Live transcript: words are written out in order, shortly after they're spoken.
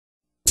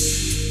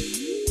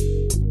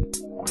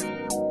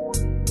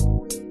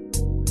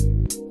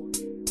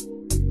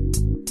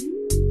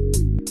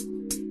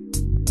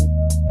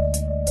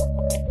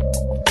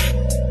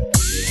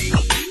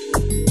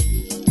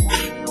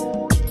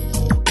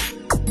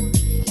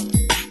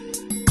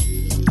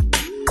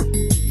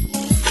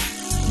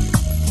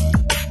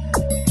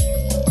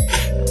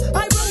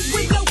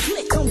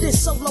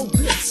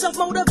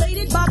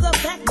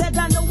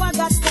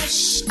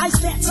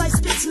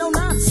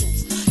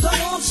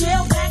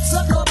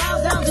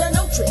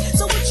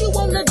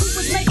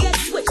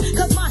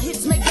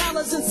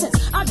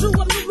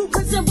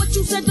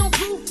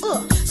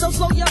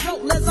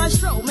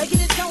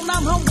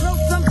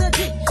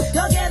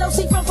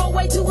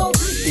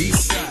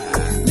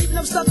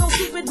go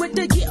stupid with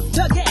the gift,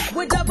 the gap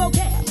with the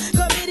vocab.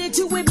 Committed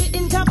to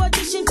admitting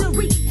competition to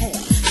rehab.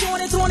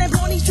 Showing and throwing and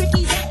blowing these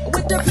trickies out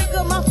with the pick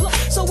of my flow.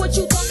 So what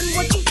you thought and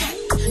what you think?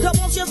 The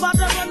bullshit about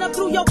to run up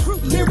through your crew,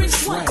 lyric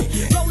swing.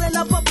 Rolling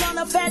up a blunt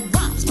of fat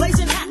bombs,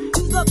 blazing hot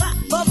to the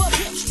vibe of a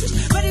mistress.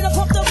 Ready to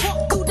pump the pump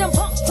through them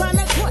pumps, trying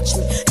to crunch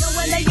me.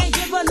 Knowing they ain't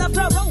giving up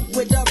the road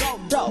with the road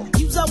dog.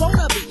 You's a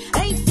wannabe,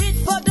 ain't fit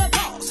for the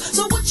cause.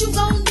 So what you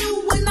gon' do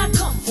when I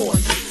come for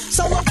you?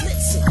 Solo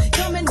blitzing,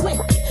 coming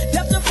with it.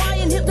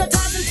 Death-defying,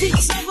 hypnotizing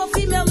feats of a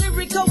female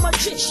lyrical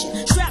magician.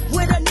 Strapped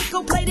with a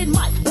nickel-plated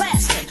mic,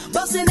 blasting,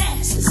 busting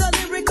asses. A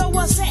lyrical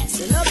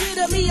assassin, a bit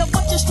of me of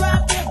what you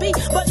strive to be,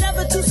 but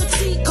never to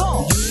succeed.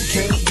 Call. You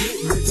can't get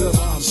rid of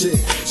bombshell.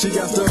 She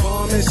got the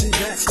bomb and she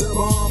backs the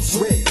bomb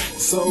sweat.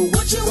 So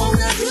what you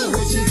wanna do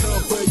when she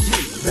come for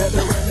you?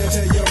 Better run and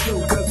tell your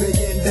crew, cause they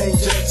in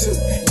danger too.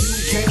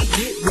 You can't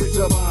get rid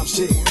of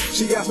bombshell.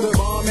 She got the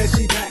bomb and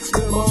she backs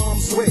the bomb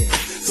sweat.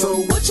 So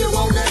what you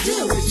wanna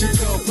do when she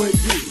come for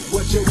you?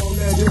 What you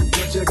wanna do?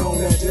 What you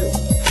gonna do?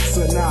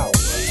 So now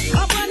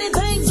I'm running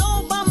things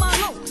all by my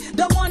own.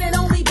 The one and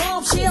only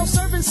bombshell,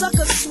 serving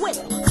suckers sweat,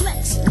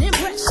 flexing,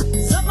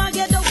 impressions of my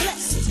ghetto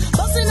blessings,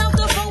 busting out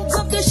the folds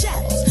of the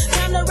shadows.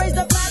 Time to raise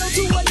the battle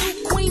to a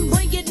new queen,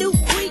 bring it new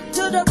creep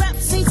to the rap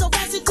scene, so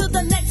pass it to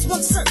the next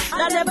one, sir.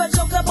 I never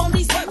choke up on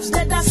these words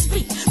that I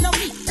speak. No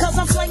need, cause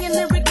I'm slinging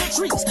lyrical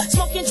trees,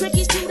 smoking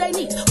trickies to they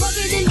need,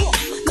 rugged and raw.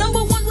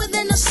 Number one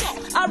within the song,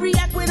 I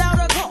react without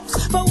a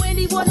cause. For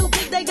anyone who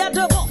think they got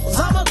the balls,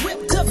 I'm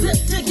equipped to flip,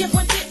 to get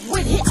one fit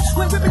with hits.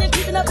 When ripping and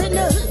keeping up in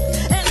the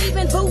hood, and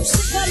leaving fools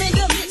sick, I'm in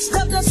the midst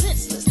of the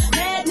senseless.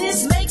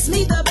 Madness makes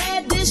me the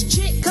baddest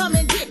chick, come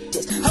and get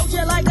this. Hold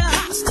you like a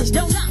hostage,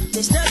 don't knock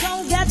this. The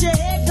don't got your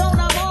head gone,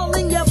 I'm all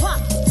in your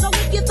pocket. So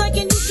if you're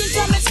thinking you can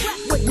come and scrap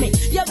with me,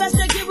 you best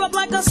to gear up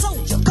like a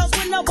soldier, cause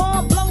when the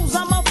bomb blows,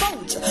 I'm a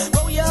vulture.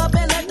 Roll you up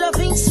and let the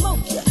pink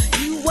smoke you.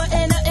 You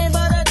wasn't nothing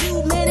but a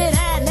 2-minute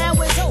high, now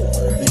it's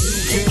over.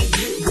 you can't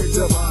get rid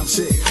of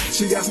bombshell.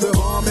 She got the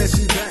bomb and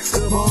she backs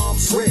the bomb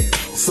sweat.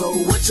 So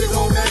what you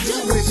gonna do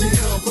when she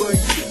come for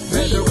you?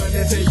 Better run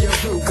and tell your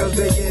crew, cause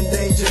they in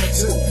danger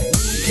too.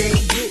 You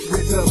can't get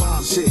rid of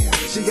bombshell.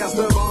 She got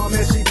the bomb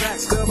and she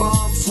backs the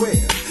bomb sweat.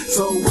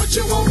 So what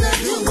you gonna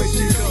do when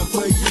she come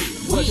for you?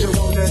 What you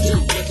gonna do?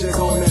 What you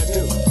gonna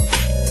do?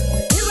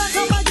 Here I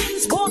come again,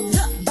 sparked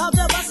up, about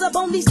to bust up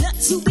on these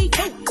nuts who be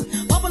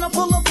pooping. Popping up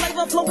full of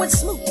flavor, flowing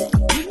smoothly.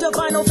 Reach the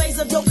final phase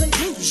of your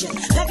conclusion.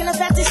 Packing the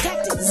fattest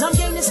tactics, I'm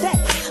gaining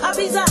stats. I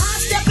be the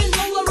high-stepping,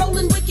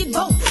 rolling wicked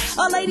bold.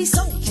 A lady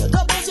soldier,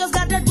 the boss just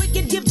got that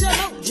wicked gift to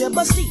hold ya.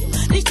 But still,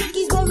 these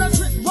chickies wanna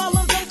trip while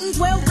I'm floating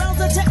 12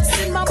 rounds of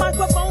text in my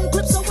microphone.